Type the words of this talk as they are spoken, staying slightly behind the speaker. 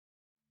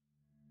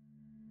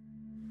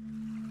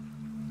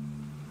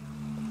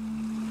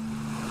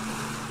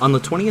On the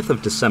 20th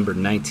of December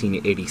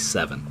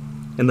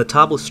 1987, in the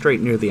Tablas Strait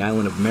near the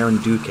island of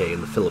Marinduque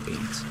in the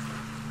Philippines,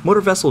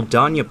 motor vessel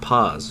Doña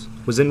Paz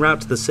was en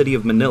route to the city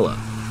of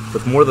Manila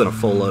with more than a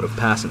full load of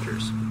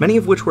passengers, many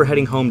of which were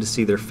heading home to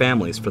see their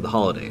families for the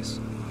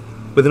holidays.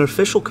 With an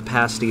official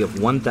capacity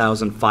of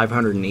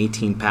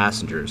 1,518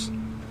 passengers,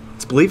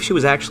 it's believed she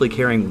was actually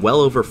carrying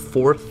well over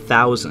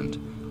 4,000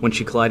 when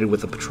she collided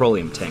with a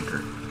petroleum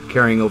tanker,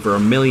 carrying over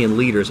 1 million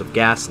liters of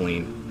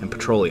gasoline and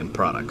petroleum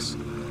products.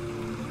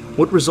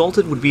 What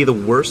resulted would be the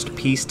worst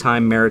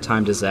peacetime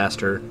maritime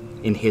disaster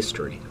in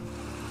history.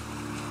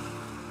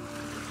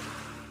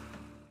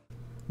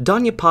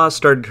 Doña Paz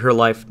started her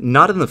life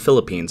not in the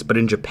Philippines, but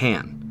in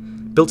Japan.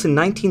 Built in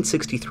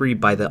 1963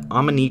 by the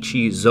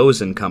Amanichi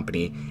Zosen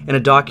Company in a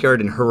dockyard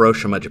in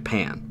Hiroshima,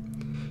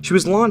 Japan. She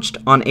was launched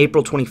on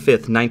April 25,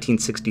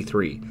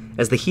 1963,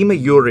 as the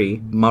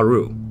Himayuri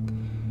Maru.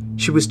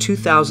 She was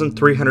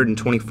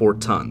 2,324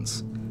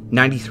 tons,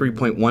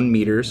 93.1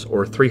 meters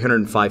or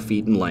 305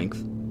 feet in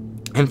length,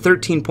 and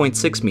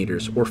 13.6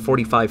 meters or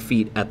 45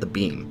 feet at the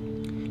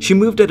beam. She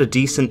moved at a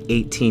decent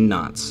 18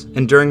 knots,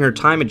 and during her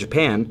time in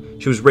Japan,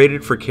 she was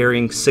rated for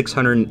carrying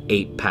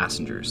 608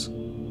 passengers.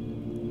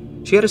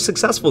 She had a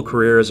successful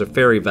career as a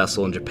ferry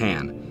vessel in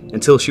Japan,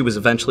 until she was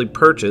eventually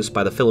purchased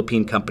by the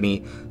Philippine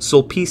company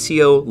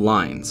Sulpicio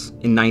Lines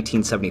in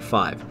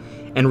 1975,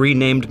 and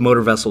renamed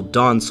motor vessel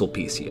Don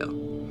Sulpicio.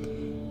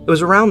 It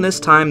was around this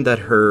time that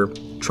her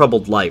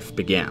troubled life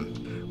began.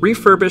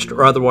 Refurbished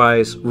or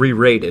otherwise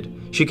re-rated,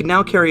 she could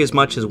now carry as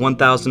much as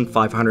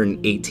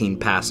 1,518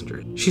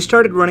 passengers. She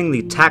started running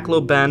the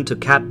Tacloban to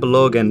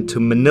Catbalogan to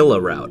Manila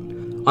route.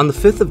 On the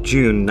 5th of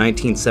June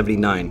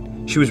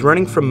 1979, she was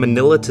running from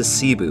Manila to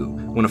Cebu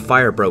when a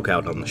fire broke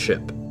out on the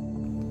ship.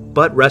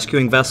 But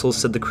rescuing vessels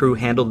said the crew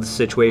handled the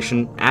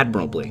situation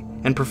admirably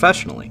and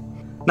professionally.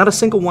 Not a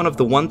single one of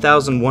the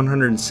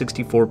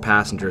 1,164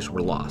 passengers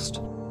were lost.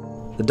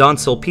 The Don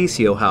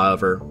Sulpicio,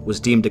 however, was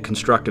deemed a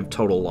constructive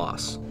total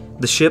loss.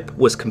 The ship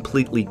was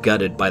completely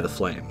gutted by the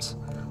flames,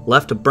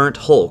 left a burnt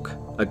hulk,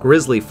 a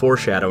grisly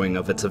foreshadowing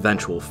of its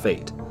eventual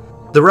fate.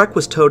 The wreck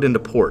was towed into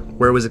port,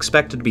 where it was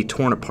expected to be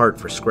torn apart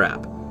for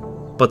scrap.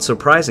 But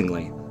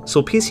surprisingly,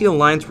 Sulpicio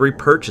Lines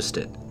repurchased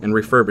it and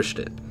refurbished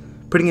it,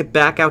 putting it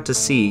back out to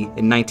sea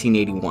in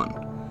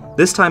 1981,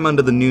 this time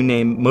under the new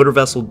name motor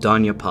vessel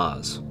Doña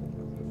Paz.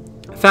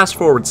 Fast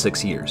forward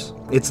 6 years.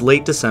 It's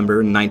late December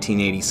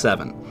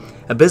 1987,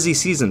 a busy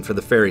season for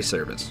the ferry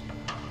service.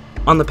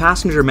 On the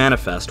passenger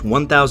manifest,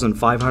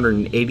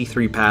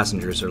 1,583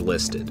 passengers are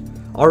listed,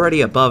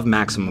 already above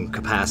maximum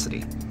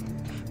capacity.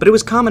 But it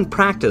was common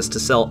practice to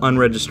sell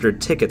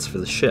unregistered tickets for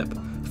the ship,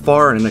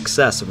 far in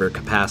excess of her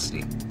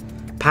capacity.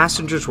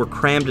 Passengers were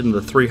crammed into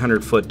the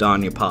 300-foot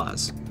Doña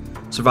Paz.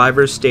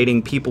 Survivors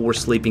stating people were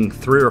sleeping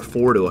 3 or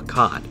 4 to a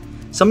cot,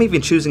 some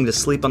even choosing to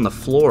sleep on the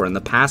floor in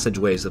the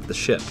passageways of the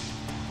ship.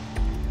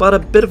 But a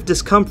bit of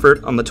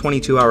discomfort on the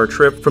 22-hour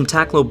trip from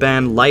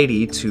Tacloban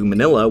Leyte to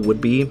Manila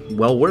would be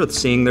well worth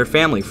seeing their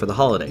family for the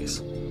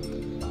holidays.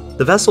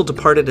 The vessel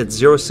departed at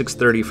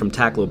 0630 from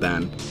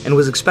Tacloban and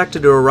was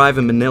expected to arrive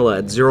in Manila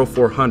at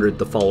 0400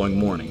 the following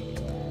morning.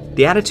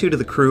 The attitude of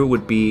the crew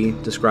would be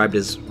described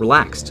as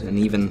relaxed and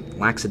even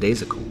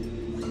lackadaisical.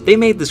 They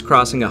made this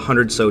crossing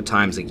 100 so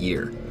times a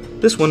year.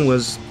 This one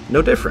was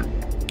no different.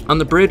 On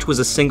the bridge was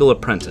a single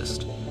apprentice.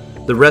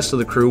 The rest of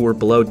the crew were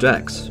below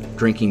decks,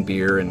 drinking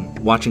beer and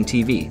watching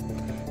TV.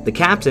 The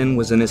captain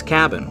was in his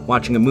cabin,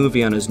 watching a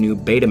movie on his new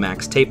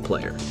Betamax tape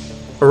player.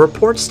 A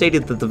report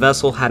stated that the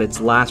vessel had its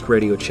last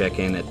radio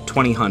check-in at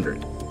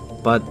 2000,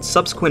 but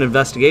subsequent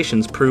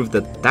investigations proved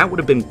that that would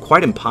have been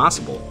quite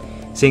impossible,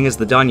 seeing as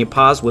the Doña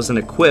Paz wasn't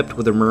equipped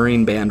with a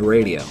marine band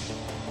radio.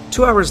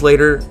 2 hours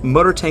later,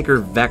 motor tanker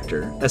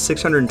Vector, a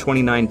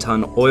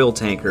 629-ton oil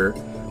tanker,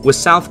 was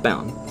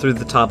southbound through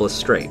the Tablas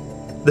Strait.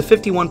 The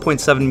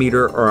 51.7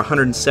 meter or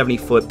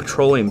 170-foot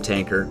petroleum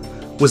tanker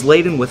was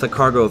laden with a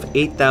cargo of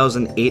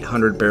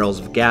 8,800 barrels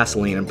of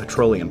gasoline and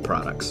petroleum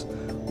products,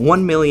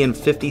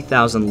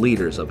 1,050,000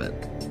 liters of it.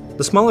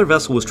 The smaller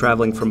vessel was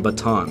traveling from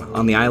Bataan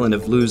on the island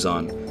of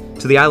Luzon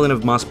to the island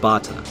of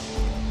Masbate.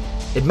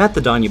 It met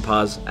the Doña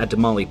Paz at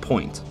Damali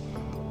Point.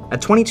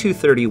 At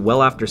 22:30,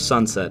 well after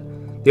sunset,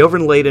 the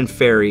overladen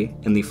ferry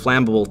and the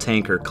flammable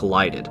tanker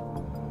collided.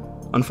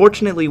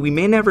 Unfortunately, we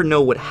may never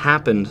know what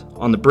happened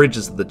on the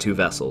bridges of the two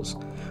vessels.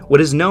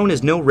 What is known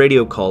is no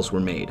radio calls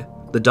were made.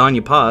 The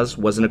Doña Paz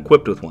wasn't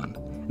equipped with one,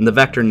 and the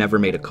Vector never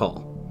made a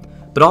call.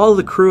 But all of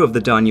the crew of the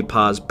Doña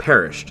Paz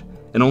perished,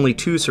 and only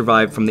 2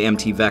 survived from the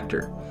MT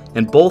Vector,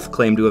 and both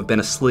claimed to have been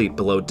asleep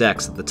below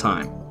decks at the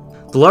time.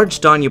 The large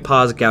Doña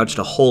Paz gouged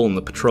a hole in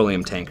the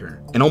petroleum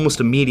tanker, and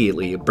almost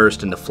immediately it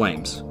burst into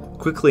flames,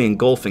 quickly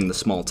engulfing the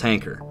small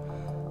tanker.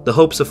 The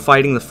hopes of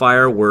fighting the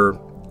fire were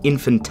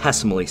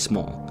infinitesimally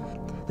small.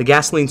 The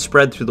gasoline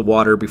spread through the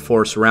water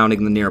before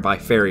surrounding the nearby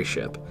ferry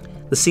ship.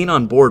 The scene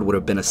on board would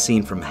have been a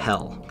scene from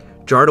hell.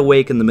 Jarred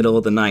awake in the middle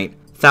of the night,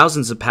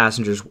 thousands of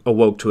passengers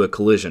awoke to a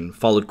collision,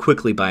 followed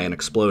quickly by an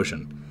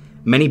explosion.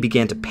 Many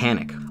began to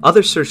panic.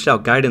 Others searched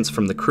out guidance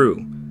from the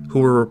crew, who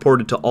were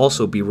reported to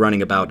also be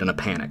running about in a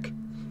panic.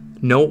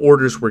 No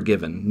orders were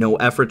given, no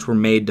efforts were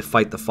made to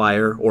fight the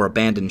fire or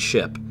abandon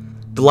ship.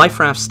 The life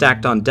rafts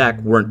stacked on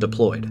deck weren't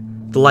deployed.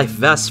 The life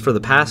vests for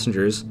the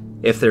passengers,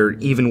 if there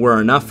even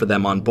were enough for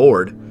them on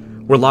board,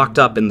 were locked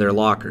up in their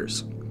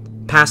lockers.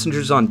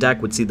 Passengers on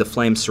deck would see the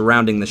flames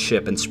surrounding the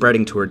ship and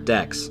spreading to her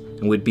decks,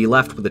 and would be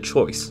left with a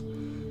choice: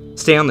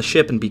 stay on the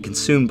ship and be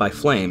consumed by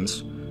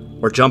flames,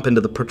 or jump into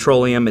the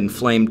petroleum and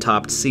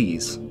flame-topped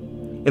seas.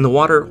 In the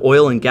water,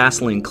 oil and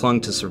gasoline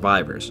clung to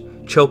survivors,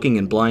 choking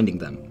and blinding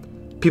them.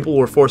 People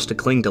were forced to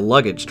cling to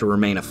luggage to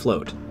remain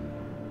afloat.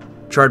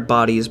 Charred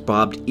bodies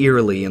bobbed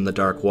eerily in the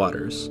dark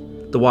waters.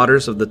 The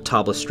waters of the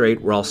Tabla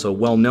Strait were also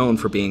well known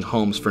for being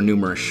homes for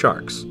numerous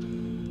sharks,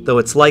 though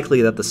it's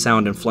likely that the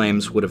sound and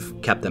flames would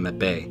have kept them at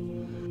bay.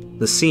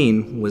 The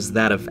scene was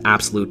that of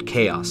absolute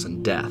chaos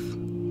and death.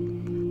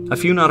 A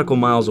few nautical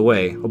miles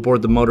away,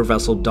 aboard the motor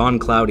vessel Don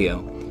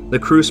Claudio, the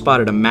crew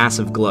spotted a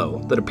massive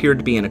glow that appeared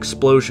to be an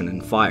explosion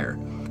and fire.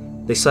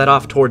 They set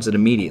off towards it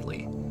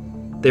immediately.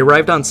 They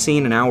arrived on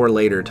scene an hour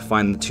later to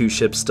find the two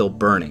ships still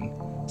burning,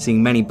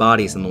 seeing many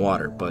bodies in the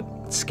water,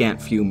 but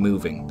scant few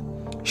moving.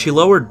 She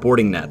lowered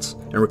boarding nets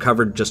and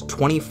recovered just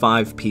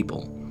 25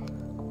 people.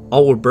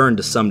 All were burned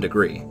to some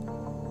degree.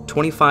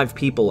 25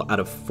 people out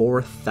of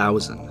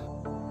 4,000.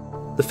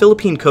 The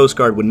Philippine Coast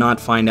Guard would not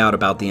find out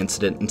about the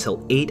incident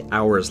until 8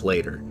 hours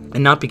later,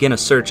 and not begin a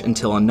search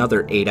until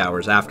another 8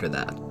 hours after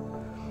that.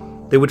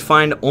 They would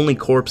find only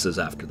corpses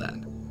after that.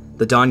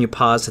 The Doña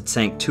Paz had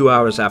sank 2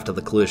 hours after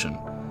the collision,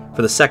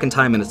 for the second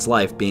time in its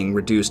life being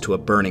reduced to a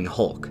burning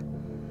hulk.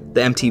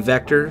 The MT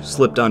Vector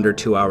slipped under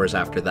 2 hours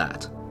after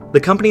that.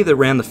 The company that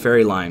ran the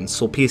ferry line,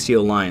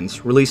 Sulpicio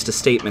Lines, released a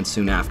statement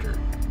soon after,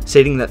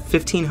 stating that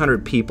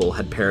 1,500 people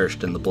had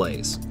perished in the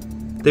blaze.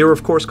 They were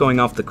of course going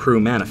off the crew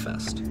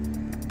manifest.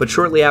 But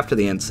shortly after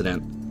the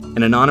incident,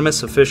 an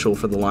anonymous official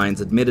for the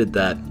lines admitted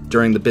that,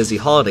 during the busy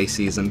holiday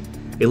season,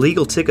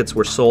 illegal tickets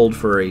were sold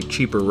for a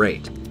cheaper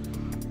rate.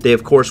 They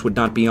of course would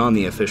not be on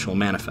the official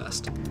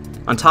manifest.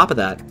 On top of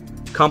that,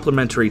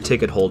 complimentary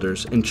ticket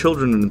holders and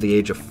children under the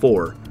age of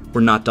 4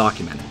 were not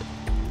documented.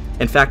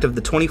 In fact, of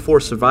the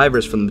 24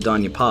 survivors from the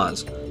Doña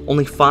Paz,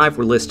 only 5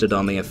 were listed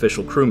on the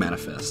official crew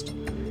manifest,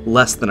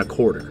 less than a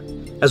quarter.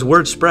 As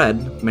word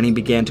spread, many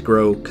began to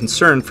grow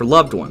concerned for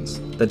loved ones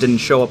that didn't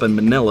show up in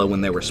Manila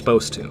when they were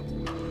supposed to.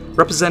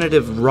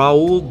 Representative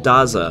Raul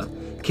Daza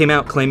came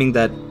out claiming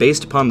that,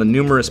 based upon the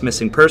numerous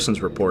missing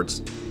persons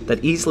reports,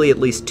 that easily at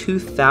least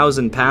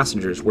 2,000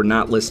 passengers were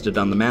not listed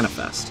on the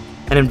manifest.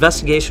 An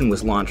investigation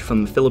was launched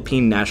from the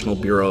Philippine National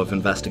Bureau of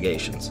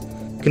Investigations,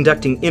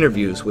 conducting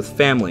interviews with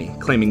family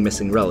claiming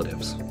missing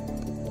relatives.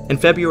 In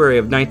February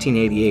of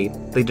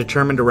 1988, they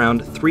determined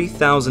around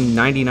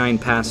 3,099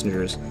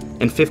 passengers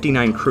and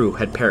 59 crew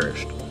had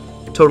perished,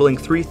 totaling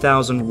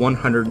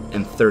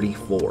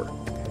 3,134.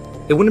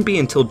 It wouldn't be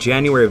until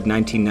January of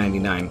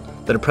 1999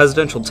 that a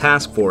presidential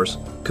task force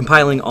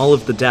compiling all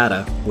of the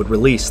data would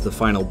release the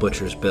final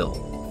butcher's bill.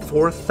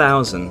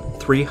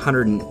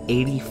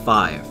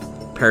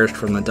 4,385 perished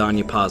from the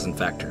Doña Paz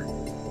Vector.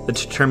 The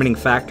determining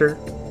factor?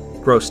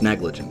 Gross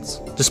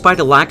negligence. Despite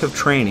a lack of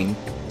training,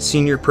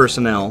 senior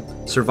personnel,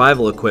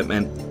 survival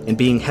equipment, and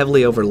being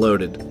heavily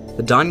overloaded,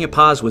 the Doña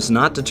Paz was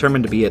not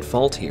determined to be at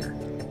fault here,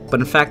 but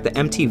in fact the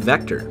MT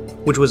Vector,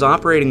 which was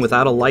operating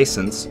without a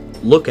license,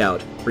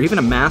 lookout, or even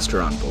a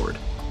master on board.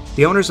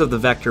 The owners of the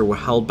Vector were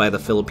held by the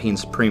Philippine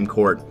Supreme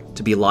Court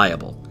to be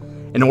liable,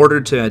 in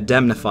order to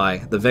indemnify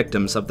the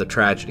victims of the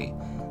tragedy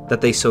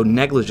that they so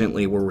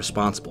negligently were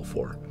responsible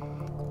for.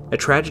 A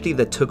tragedy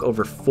that took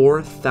over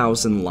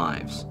 4,000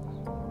 lives,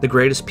 the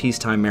greatest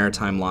peacetime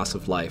maritime loss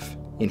of life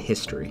in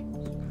history.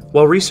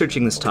 While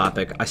researching this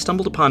topic, I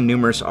stumbled upon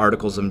numerous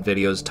articles and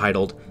videos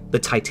titled The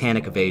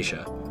Titanic of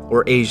Asia,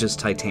 or Asia's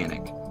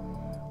Titanic,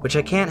 which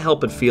I can't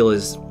help but feel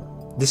is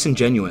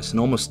disingenuous and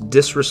almost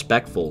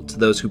disrespectful to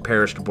those who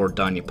perished aboard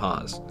Doña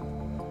Paz.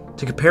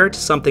 To compare it to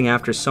something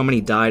after so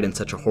many died in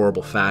such a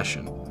horrible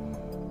fashion.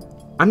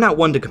 I'm not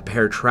one to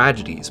compare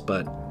tragedies,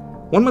 but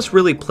one must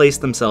really place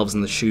themselves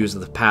in the shoes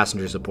of the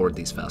passengers aboard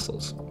these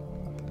vessels.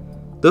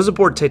 Those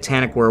aboard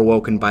Titanic were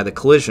awoken by the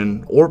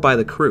collision or by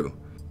the crew,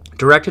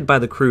 directed by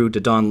the crew to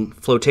don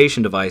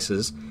flotation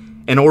devices,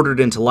 and ordered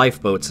into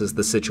lifeboats as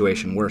the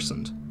situation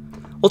worsened,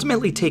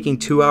 ultimately taking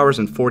 2 hours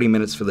and 40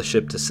 minutes for the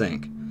ship to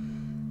sink.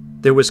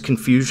 There was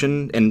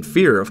confusion and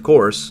fear, of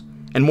course,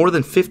 and more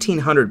than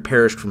 1,500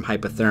 perished from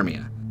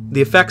hypothermia,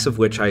 the effects of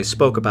which I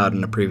spoke about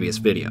in a previous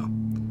video.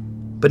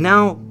 But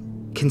now,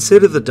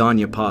 consider the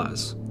Doña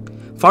Paz.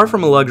 Far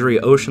from a luxury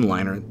ocean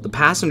liner, the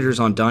passengers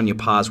on Doña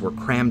Paz were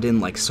crammed in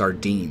like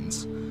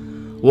sardines.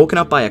 Woken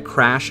up by a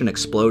crash and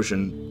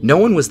explosion, no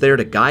one was there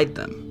to guide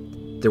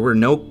them. There were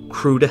no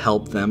crew to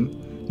help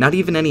them, not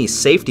even any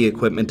safety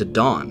equipment to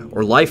don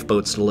or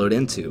lifeboats to load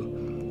into.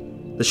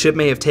 The ship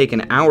may have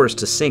taken hours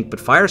to sink, but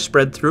fire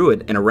spread through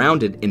it and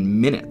around it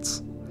in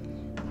minutes.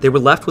 They were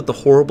left with the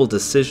horrible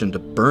decision to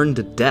burn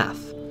to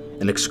death,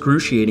 an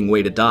excruciating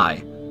way to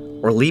die,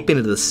 or leap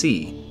into the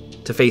sea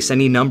to face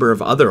any number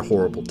of other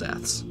horrible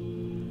deaths.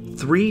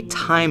 3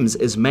 times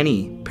as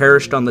many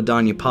perished on the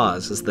Doña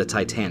Paz as the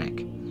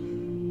Titanic.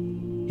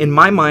 In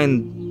my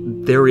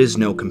mind, there is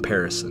no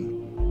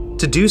comparison.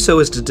 To do so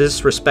is to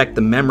disrespect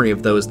the memory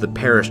of those that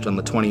perished on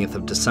the 20th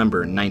of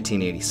December in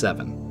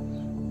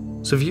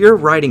 1987. So if you're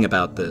writing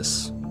about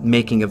this,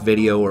 making a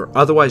video, or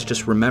otherwise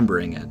just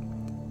remembering it,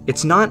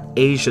 it's not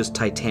Asia's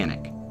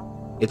Titanic.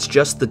 It's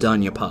just the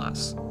Doña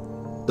Paz,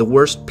 the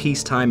worst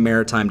peacetime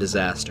maritime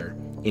disaster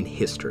in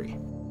history.